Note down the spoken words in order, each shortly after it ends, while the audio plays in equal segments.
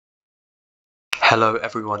Hello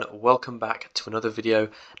everyone, welcome back to another video.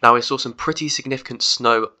 Now, I saw some pretty significant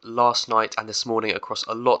snow last night and this morning across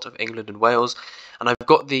a lot of England and Wales, and I've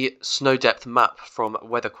got the snow depth map from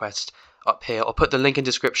WeatherQuest up here. I'll put the link in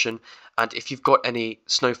description, and if you've got any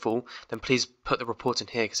snowfall then please put the report in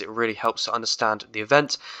here because it really helps to understand the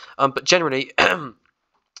event. But generally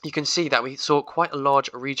you can see that we saw quite a large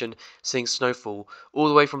region seeing snowfall, all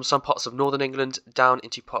the way from some parts of northern England down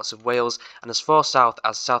into parts of Wales and as far south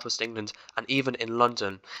as southwest England and even in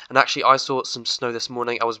London. And actually I saw some snow this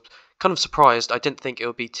morning. I was kind of surprised. I didn't think it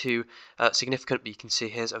would be too significant, but you can see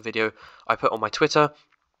here's a video I put on my Twitter.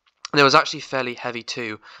 And it was actually fairly heavy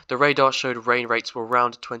too. The radar showed rain rates were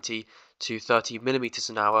around 20 to 30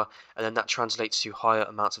 millimeters an hour, and then that translates to higher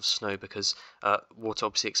amounts of snow because water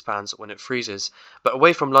obviously expands when it freezes. But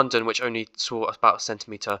away from London, which only saw about a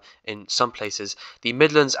centimetre in some places, the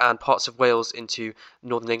Midlands and parts of Wales into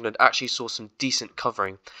northern England actually saw some decent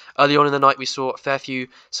covering. Early on in the night we saw a fair few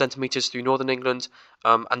centimetres through northern England,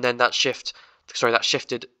 and then that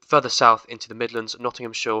shifted further south into the Midlands.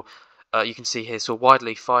 Nottinghamshire, you can see here, saw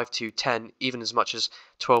widely 5 to 10, even as much as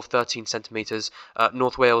 12-13 centimetres.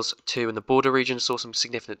 North Wales too, and the border region saw some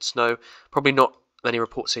significant snow. Probably not many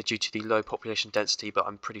reports here due to the low population density, but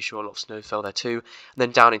I'm pretty sure a lot of snow fell there too. And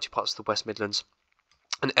then down into parts of the West Midlands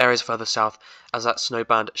and areas further south as that snow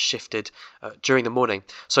band shifted during the morning.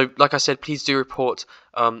 So like I said, please do report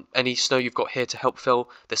any snow you've got here to help fill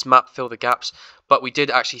this map, fill the gaps. But we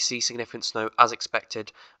did actually see significant snow as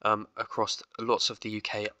expected across lots of the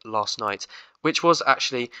UK last night, which was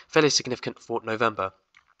actually fairly significant for November.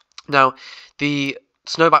 Now, the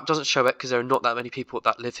snow map doesn't show it because there are not that many people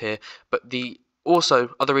that live here, but the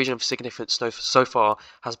also other region of significant snow so far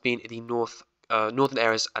has been the northern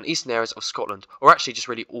areas and eastern areas of Scotland, or actually just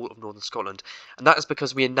really all of northern Scotland. And that is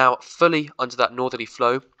because we are now fully under that northerly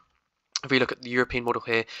flow. If we look at the European model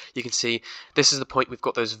here, you can see this is the point we've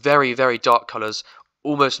got those very, very dark colours,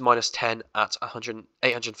 almost -10 at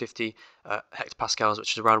 850 hectopascals,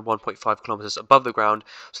 which is around 1.5 kilometres above the ground.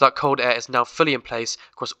 So that cold air is now fully in place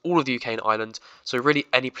across all of the UK and Ireland. So really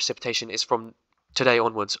any precipitation is from today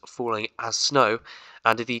onwards falling as snow,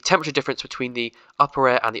 and the temperature difference between the upper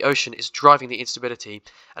air and the ocean is driving the instability,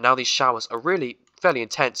 and now these showers are really fairly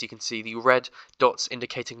intense. You can see the red dots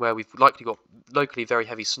indicating where we've likely got locally very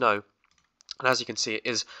heavy snow, and as you can see it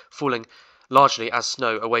is falling largely as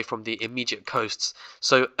snow away from the immediate coasts.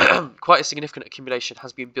 So quite a significant accumulation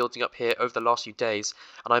has been building up here over the last few days,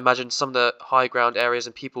 and I imagine some of the high ground areas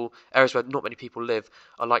and areas where not many people live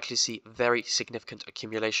are likely to see very significant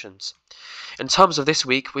accumulations. In terms of this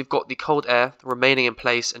week, we've got the cold air remaining in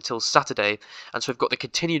place until Saturday, and so we've got the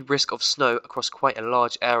continued risk of snow across quite a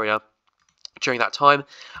large area during that time.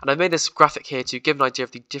 And I made this graphic here to give an idea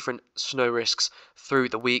of the different snow risks through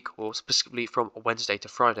the week, or specifically from Wednesday to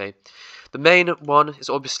Friday. The main one is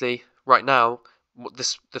obviously right now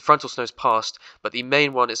the frontal snow's passed, but the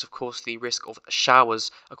main one is of course the risk of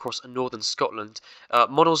showers across northern Scotland.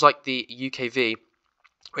 Models like the UKV,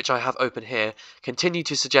 which I have open here, continue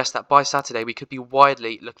to suggest that by Saturday we could be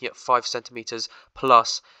widely looking at 5 centimetres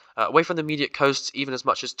plus, away from the immediate coasts even as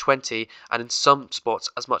much as 20, and in some spots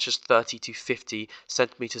as much as 30 to 50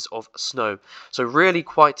 centimetres of snow. So really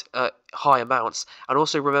quite high amounts. And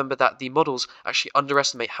also remember that the models actually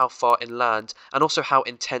underestimate how far inland and also how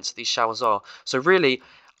intense these showers are. So really,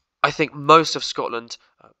 I think most of Scotland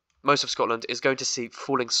is going to see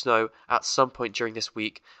falling snow at some point during this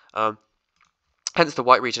week. Hence the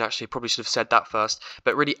white region, actually probably should have said that first,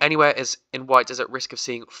 but really anywhere is in white is at risk of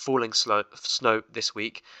seeing falling snow this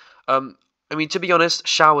week. I mean, to be honest,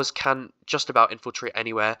 showers can just about infiltrate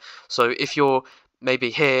anywhere, so if you're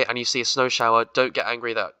maybe here and you see a snow shower, don't get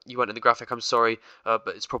angry that you weren't in the graphic, I'm sorry, but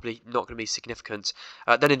it's probably not going to be significant.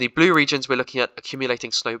 Then in the blue regions, we're looking at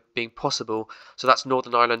accumulating snow being possible, so that's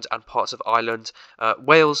Northern Ireland and parts of Ireland,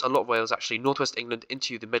 Wales, a lot of Wales actually, northwest England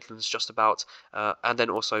into the Midlands just about, and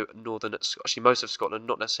then also actually most of Scotland,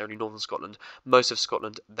 not necessarily northern Scotland, most of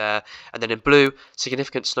Scotland there. And then in blue,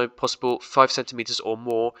 significant snow possible, 5 centimetres or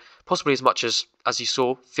more, possibly as much as you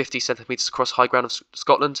saw, 50 centimetres across high ground of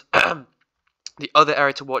Scotland. The other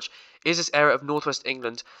area to watch is this area of northwest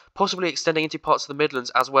England, possibly extending into parts of the Midlands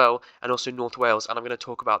as well, and also North Wales, and I'm going to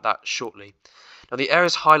talk about that shortly. Now, the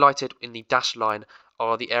areas highlighted in the dashed line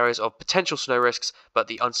are the areas of potential snow risks, but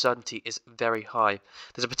the uncertainty is very high.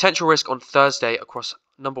 There's a potential risk on Thursday across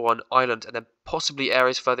number 1 Ireland, and then possibly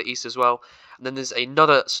areas further east as well. And then there's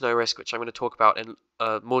another snow risk, which I'm going to talk about in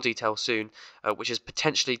more detail soon, which is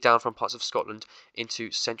potentially down from parts of Scotland into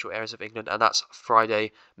central areas of England, and that's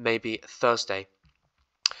Friday, maybe Thursday.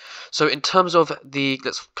 So in terms of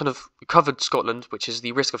let's kind of covered Scotland, which is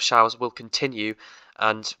the risk of showers will continue,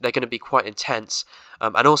 and they're going to be quite intense.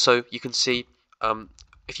 And also, you can see,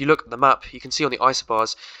 if you look at the map, you can see on the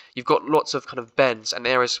isobars, you've got lots of kind of bends and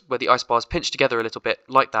areas where the isobars pinch together a little bit,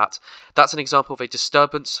 like that. That's an example of a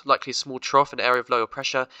disturbance, likely a small trough, an area of lower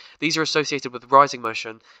pressure. These are associated with rising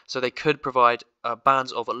motion, so they could provide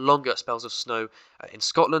bands of longer spells of snow in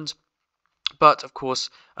Scotland. But of course,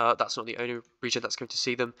 that's not the only region that's going to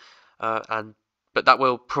see them, but that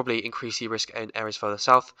will probably increase the risk in areas further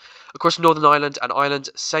south. Across Northern Ireland and Ireland,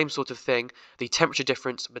 same sort of thing. The temperature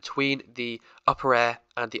difference between the upper air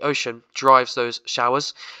and the ocean drives those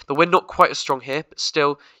showers. The wind not quite as strong here, but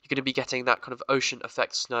still you're going to be getting that kind of ocean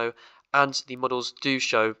effect snow, and the models do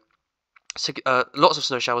show lots of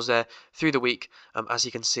snow showers there through the week, as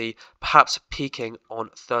you can see, perhaps peaking on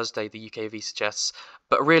Thursday, the UKV suggests.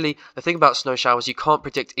 But really, the thing about snow showers, you can't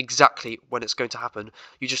predict exactly when it's going to happen.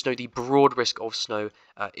 You just know the broad risk of snow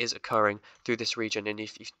is occurring through this region. And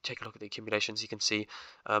if you take a look at the accumulations, you can see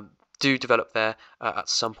do develop there at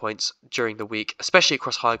some points during the week, especially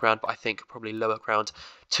across higher ground, but I think probably lower ground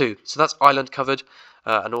too. So that's Ireland covered,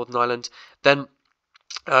 Northern Ireland. Then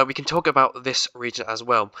we can talk about this region as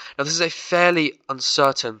well. Now, this is a fairly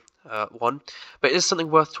uncertain one, but it is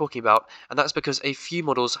something worth talking about, and that's because a few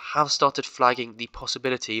models have started flagging the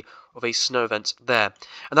possibility of a snow event there,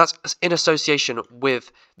 and that's in association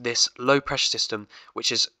with this low pressure system,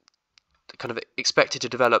 which is kind of expected to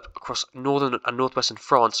develop across northern and northwestern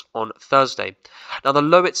France on Thursday. Now, the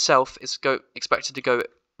low itself is expected to go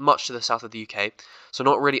much to the south of the UK, so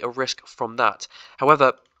not really a risk from that.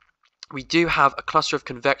 However, we do have a cluster of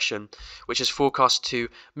convection which is forecast to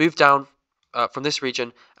move down from this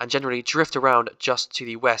region and generally drift around just to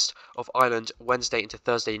the west of Ireland Wednesday into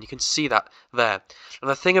Thursday, and you can see that there. And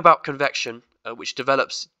the thing about convection, which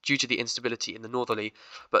develops due to the instability in the northerly,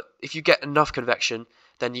 but if you get enough convection,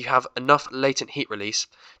 then you have enough latent heat release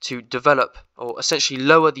to develop, or essentially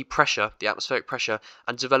lower the pressure, the atmospheric pressure,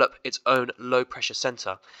 and develop its own low pressure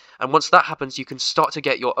center. And once that happens, you can start to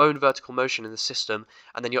get your own vertical motion in the system,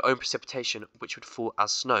 and then your own precipitation, which would fall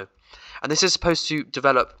as snow. And this is supposed to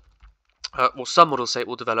develop, well, some models say it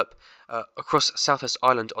will develop across southwest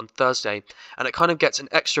Ireland on Thursday, and it kind of gets an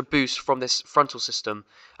extra boost from this frontal system.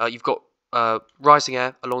 You've got rising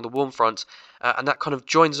air along the warm front, and that kind of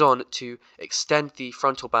joins on to extend the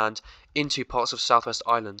frontal band into parts of southwest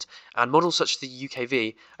Ireland. And models such as the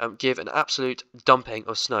UKV give an absolute dumping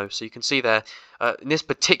of snow. So you can see there, in this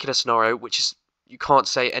particular scenario, which is, you can't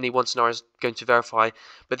say any one scenario is going to verify,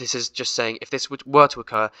 but this is just saying if this were to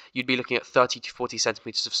occur, you'd be looking at 30 to 40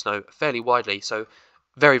 centimeters of snow fairly widely. So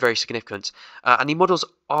very, very significant. And the models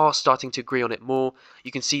are starting to agree on it more.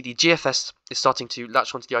 You can see the GFS is starting to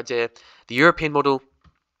latch onto the idea. The European model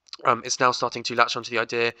is now starting to latch onto the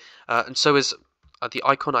idea. And so is the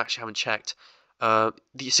Icon. I actually haven't checked.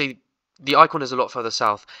 You see, the Icon is a lot further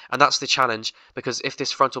south. And that's the challenge, because if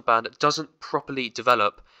this frontal band doesn't properly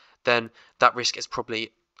develop, then that risk is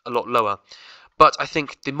probably a lot lower. But I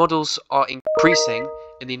think the models are increasing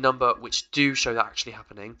in the number which do show that actually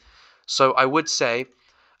happening. So I would say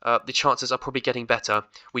the chances are probably getting better.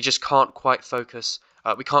 We just can't quite focus,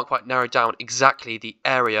 we can't quite narrow down exactly the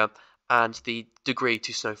area and the degree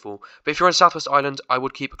to snowfall. But if you're in Southwest Ireland, I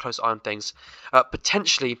would keep a close eye on things.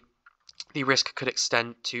 Potentially, the risk could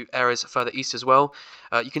extend to areas further east as well.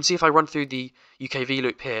 You can see if I run through the UKV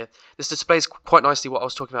loop here, this displays quite nicely what I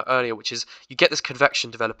was talking about earlier, which is you get this convection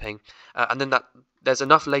developing, and then there's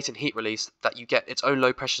enough latent heat release that you get its own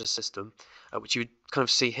low pressure system, which you would kind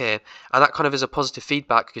of see here, and that kind of is a positive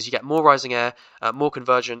feedback because you get more rising air, more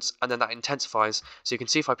convergence, and then that intensifies. So you can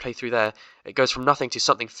see if I play through there, it goes from nothing to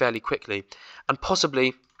something fairly quickly, and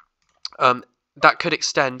possibly that could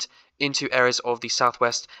extend into areas of the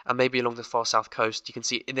southwest and maybe along the far south coast. You can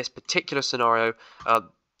see in this particular scenario,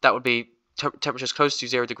 that would be temperatures close to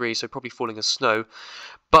 0 degrees, so probably falling as snow.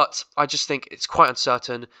 But I just think it's quite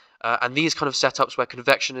uncertain, and these kind of setups where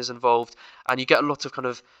convection is involved, and you get a lot of kind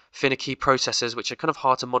of finicky processes which are kind of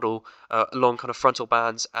hard to model along kind of frontal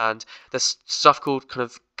bands, and there's stuff called kind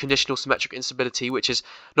of conditional symmetric instability, which is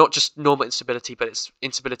not just normal instability, but it's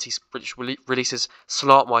instability which releases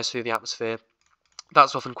slant-wise through the atmosphere.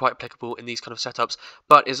 That's often quite applicable in these kind of setups,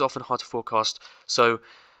 but is often hard to forecast. So,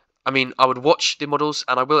 I mean, I would watch the models,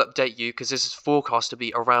 and I will update you, because this is forecast to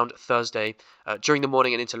be around Thursday, during the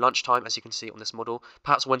morning and into lunchtime, as you can see on this model,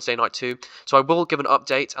 perhaps Wednesday night too. So I will give an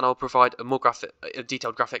update, and I'll provide a more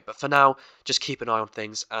detailed graphic, but for now, just keep an eye on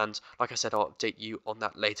things, and like I said, I'll update you on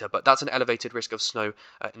that later. But that's an elevated risk of snow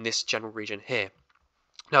in this general region here.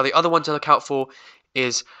 Now, the other one to look out for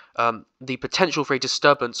is the potential for a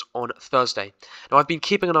disturbance on Thursday. Now, I've been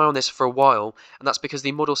keeping an eye on this for a while, and that's because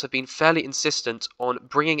the models have been fairly insistent on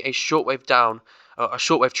bringing a shortwave down a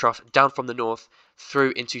shortwave trough down from the north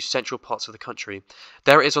through into central parts of the country.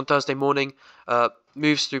 There it is on Thursday morning,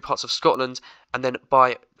 moves through parts of Scotland, and then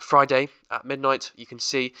by Friday at midnight, you can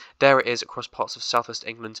see there it is across parts of southwest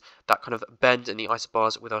England, that kind of bend in the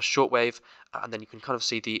isobars with our shortwave, and then you can kind of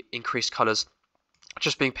see the increased colours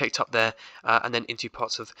just being picked up there, and then into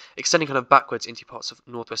parts of, extending kind of backwards into parts of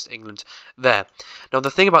northwest England there. Now the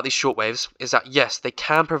thing about these shortwaves is that yes, they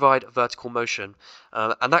can provide vertical motion,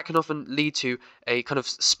 and that can often lead to a kind of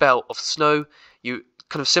spell of snow. You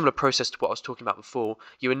kind of similar process to what I was talking about before.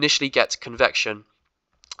 You initially get convection,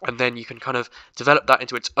 and then you can kind of develop that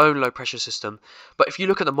into its own low pressure system. But if you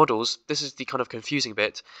look at the models, this is the kind of confusing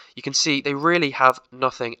bit, you can see they really have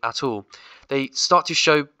nothing at all. They start to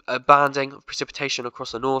show a banding of precipitation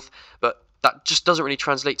across the north, but that just doesn't really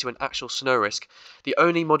translate to an actual snow risk. The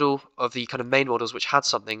only model of the kind of main models which had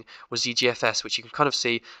something was the GFS, which you can kind of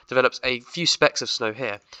see develops a few specks of snow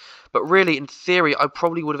here. But really, in theory, I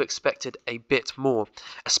probably would have expected a bit more,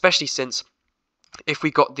 especially since if we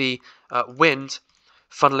got the wind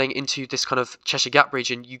funneling into this kind of Cheshire Gap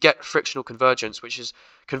region, you get frictional convergence, which is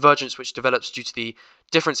convergence which develops due to the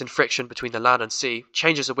difference in friction between the land and sea,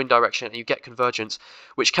 changes the wind direction, and you get convergence,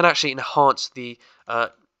 which can actually enhance the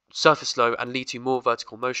surface flow and lead to more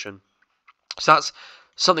vertical motion. So that's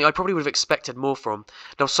something I probably would have expected more from.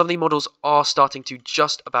 Now, some of the models are starting to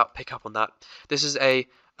just about pick up on that. This is a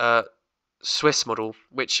Swiss model,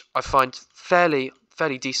 which I find fairly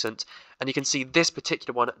decent, and you can see this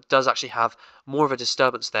particular one does actually have more of a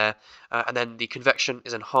disturbance there, and then the convection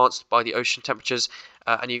is enhanced by the ocean temperatures,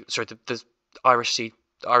 the Irish Sea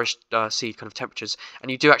kind of temperatures,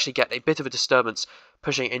 and you do actually get a bit of a disturbance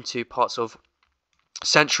pushing into parts of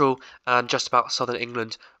central and just about southern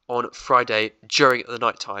England on Friday during the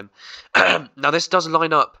night time. Now this does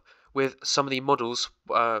line up with some of the models,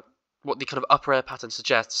 what the kind of upper air pattern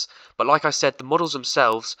suggests, but like I said, the models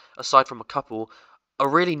themselves, aside from a couple, are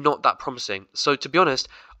really not that promising. So to be honest,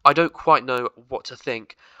 I don't quite know what to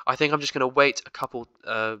think. I think I'm just going to wait a couple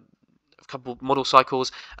model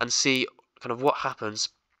cycles and see kind of what happens.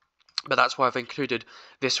 But that's why I've included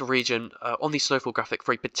this region on the snowfall graphic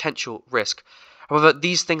for a potential risk. However,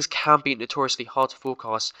 these things can be notoriously hard to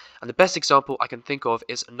forecast, and the best example I can think of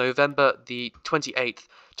is November the 28th,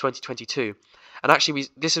 2022. And actually,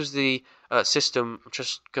 this was the system. I'm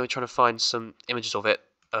just trying to find some images of it.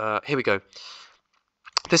 Here we go.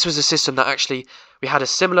 This was a system that actually, we had a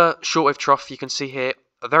similar shortwave trough, you can see here,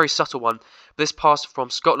 a very subtle one. This passed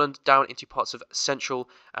from Scotland down into parts of central,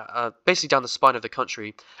 basically down the spine of the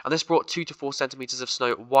country, and this brought 2 to 4 centimeters of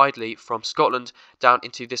snow widely from Scotland down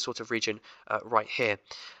into this sort of region right here.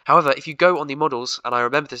 However, if you go on the models, and I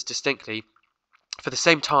remember this distinctly, for the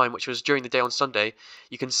same time, which was during the day on Sunday,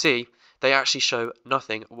 you can see they actually show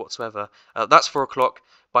nothing whatsoever. That's 4 o'clock.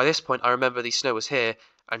 By this point, I remember the snow was here,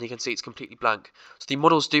 and you can see it's completely blank. So the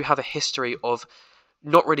models do have a history of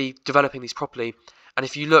not really developing these properly, and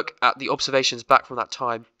if you look at the observations back from that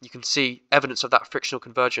time, you can see evidence of that frictional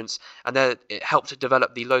convergence, and then it helped to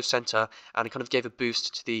develop the low centre and kind of gave a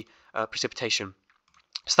boost to the precipitation.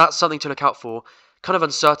 So that's something to look out for. Kind of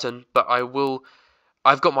uncertain, but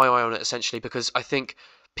I've got my eye on it essentially, because I think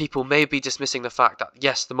people may be dismissing the fact that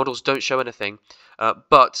yes, the models don't show anything,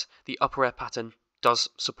 but the upper air pattern does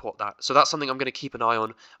support that. So that's something I'm going to keep an eye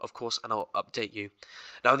on, of course, and I'll update you.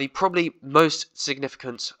 Now, the probably most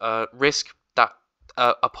significant risk that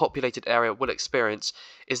a populated area will experience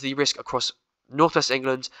is the risk across northwest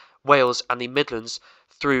England, Wales, and the Midlands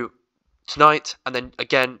through tonight, and then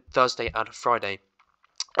again Thursday and Friday.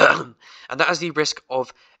 And that is the risk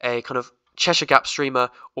of a kind of Cheshire Gap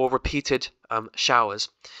streamer or repeated showers.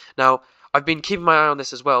 Now, I've been keeping my eye on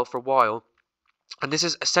this as well for a while, and this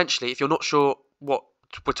is essentially, if you're not sure what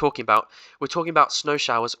we're talking about snow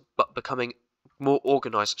showers but becoming more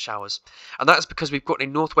organised showers. And that is because we've got a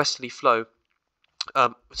northwesterly flow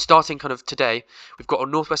starting kind of today. We've got a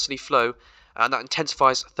northwesterly flow, and that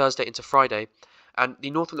intensifies Thursday into Friday. And the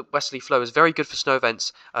northwesterly flow is very good for snow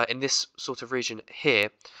events in this sort of region here,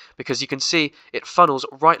 because you can see it funnels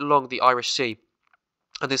right along the Irish Sea.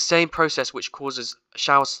 And the same process which causes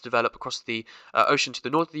showers to develop across the ocean to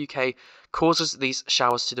the north of the UK causes these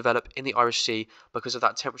showers to develop in the Irish Sea because of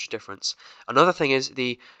that temperature difference. Another thing is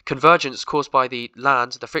the convergence caused by the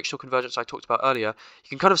land, the frictional convergence I talked about earlier. You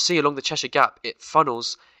can kind of see along the Cheshire Gap, it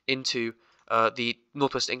funnels into the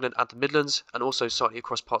northwest England and the Midlands, and also slightly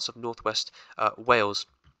across parts of northwest Wales.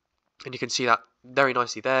 And you can see that very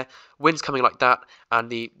nicely there. Winds coming like that, and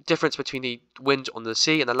the difference between the wind on the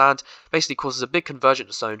sea and the land basically causes a big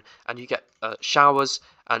convergence zone, and you get showers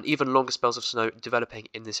and even longer spells of snow developing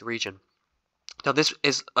in this region. Now this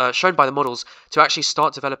is shown by the models to actually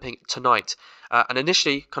start developing tonight, and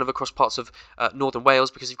initially kind of across parts of northern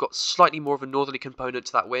Wales, because you've got slightly more of a northerly component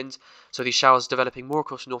to that wind, so these showers developing more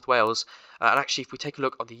across North Wales. And actually, if we take a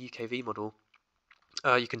look on the UKV model,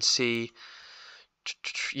 you can see,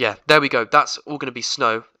 yeah, there we go. That's all going to be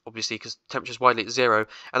snow, obviously, because temperature's widely at 0,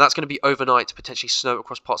 and that's going to be overnight, potentially snow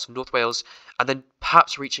across parts of North Wales, and then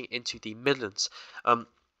perhaps reaching into the Midlands.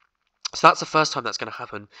 So that's the first time that's going to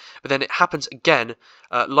happen. But then it happens again,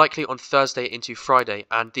 likely on Thursday into Friday.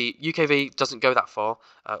 And the UKV doesn't go that far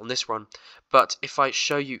on this run. But if I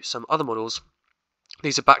show you some other models,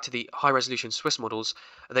 these are back to the high-resolution Swiss models.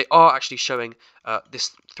 They are actually showing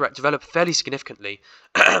this threat develop fairly significantly.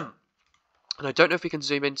 And I don't know if we can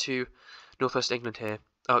zoom into Northwest England here.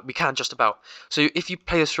 We can just about. So if you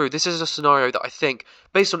play this through, this is a scenario that I think,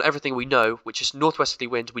 based on everything we know, which is northwesterly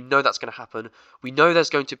wind, we know that's going to happen. We know there's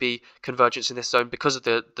going to be convergence in this zone because of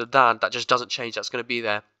the land that just doesn't change. That's going to be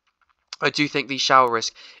there. I do think the shower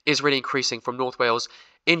risk is really increasing from North Wales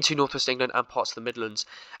into Northwest England and parts of the Midlands.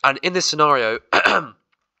 And in this scenario,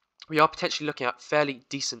 we are potentially looking at fairly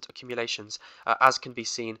decent accumulations, as can be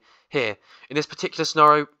seen here. In this particular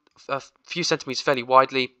scenario, a few centimetres fairly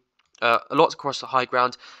widely, a lot across the high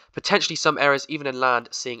ground, potentially some areas even inland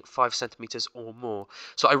seeing 5 centimetres or more.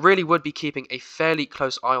 So I really would be keeping a fairly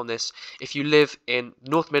close eye on this if you live in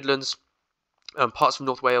North Midlands, parts of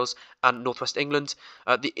North Wales and Northwest England.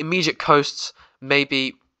 The immediate coasts may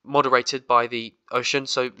be moderated by the ocean,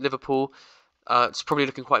 so Liverpool, it's probably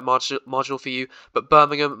looking quite marginal for you, but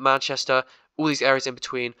Birmingham, Manchester, all these areas in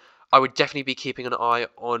between, I would definitely be keeping an eye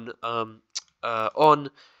on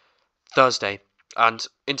Thursday and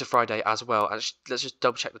into Friday as well. And let's just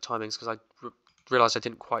double check the timings, because I realised I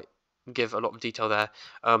didn't quite give a lot of detail there.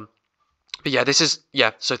 But yeah, this is,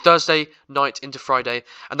 so Thursday night into Friday,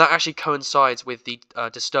 and that actually coincides with the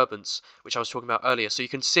disturbance which I was talking about earlier. So you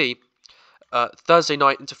can see Thursday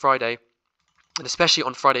night into Friday, and especially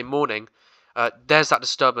on Friday morning, there's that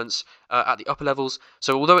disturbance at the upper levels.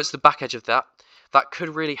 So although it's the back edge of that could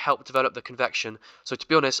really help develop the convection. So to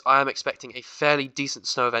be honest, I am expecting a fairly decent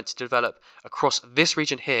snow event to develop across this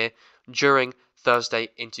region here during Thursday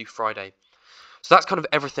into Friday. So that's kind of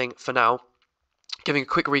everything for now. Giving a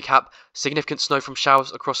quick recap, significant snow from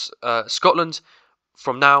showers across Scotland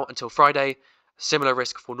from now until Friday, similar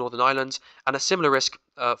risk for Northern Ireland, and a similar risk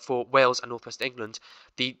for Wales and Northwest England.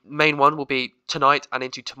 The main one will be tonight and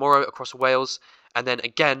into tomorrow across Wales, and then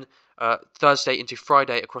again Thursday into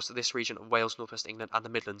Friday across this region of Wales, Northwest England and the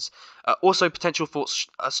Midlands. Also potential for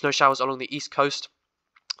snow showers along the east coast.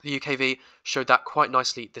 The UKV showed that quite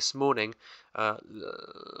nicely this morning.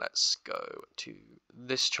 Let's go to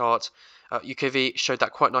this chart. UKV showed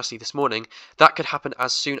that quite nicely this morning. That could happen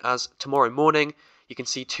as soon as tomorrow morning. You can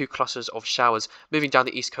see 2 clusters of showers moving down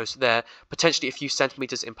the east coast there, potentially a few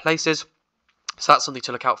centimetres in places. So that's something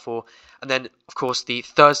to look out for. And then, of course, the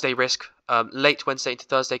Thursday risk, late Wednesday into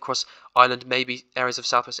Thursday across Ireland, maybe areas of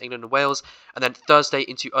southwest England and Wales. And then Thursday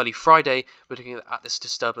into early Friday, we're looking at this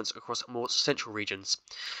disturbance across more central regions.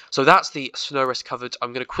 So that's the snow risk covered.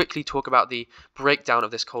 I'm going to quickly talk about the breakdown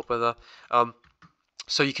of this cold weather.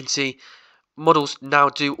 So you can see models now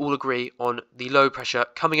do all agree on the low pressure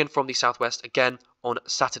coming in from the southwest again on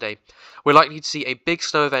Saturday. We're likely to see a big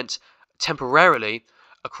snow event temporarily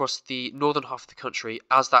across the northern half of the country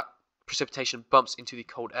as that precipitation bumps into the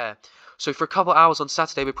cold air. So for a couple of hours on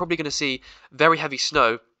Saturday, we're probably going to see very heavy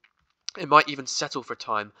snow. It might even settle for a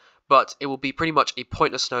time, but it will be pretty much a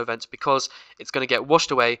pointless snow event because it's going to get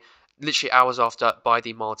washed away literally hours after by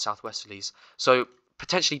the mild southwesterlies. So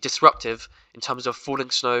potentially disruptive in terms of falling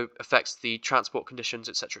snow affects the transport conditions,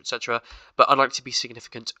 etc., but unlikely to be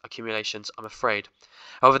significant accumulations, I'm afraid.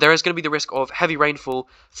 However, there is going to be the risk of heavy rainfall,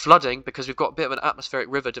 flooding, because we've got a bit of an atmospheric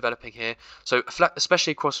river developing here. So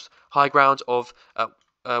especially across high ground of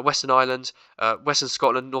Western Ireland, Western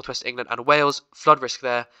Scotland, Northwest England and Wales, flood risk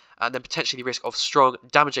there, and then potentially risk of strong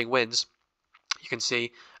damaging winds, you can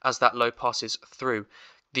see as that low passes through.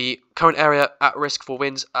 The current area at risk for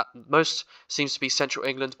winds at most seems to be central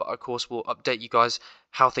England, but of course we'll update you guys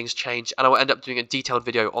how things change, and I will end up doing a detailed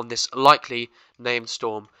video on this likely named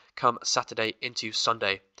storm come Saturday into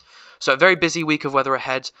Sunday. So a very busy week of weather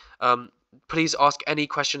ahead. Please ask any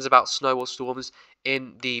questions about snow or storms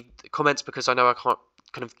in the comments, because I know I can't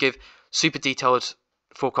kind of give super detailed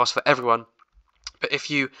forecasts for everyone, but if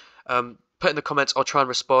you put in the comments, I'll try and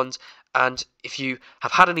respond. And if you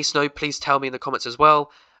have had any snow, please tell me in the comments as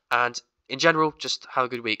well. And in general, just have a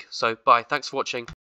good week. So bye. Thanks for watching.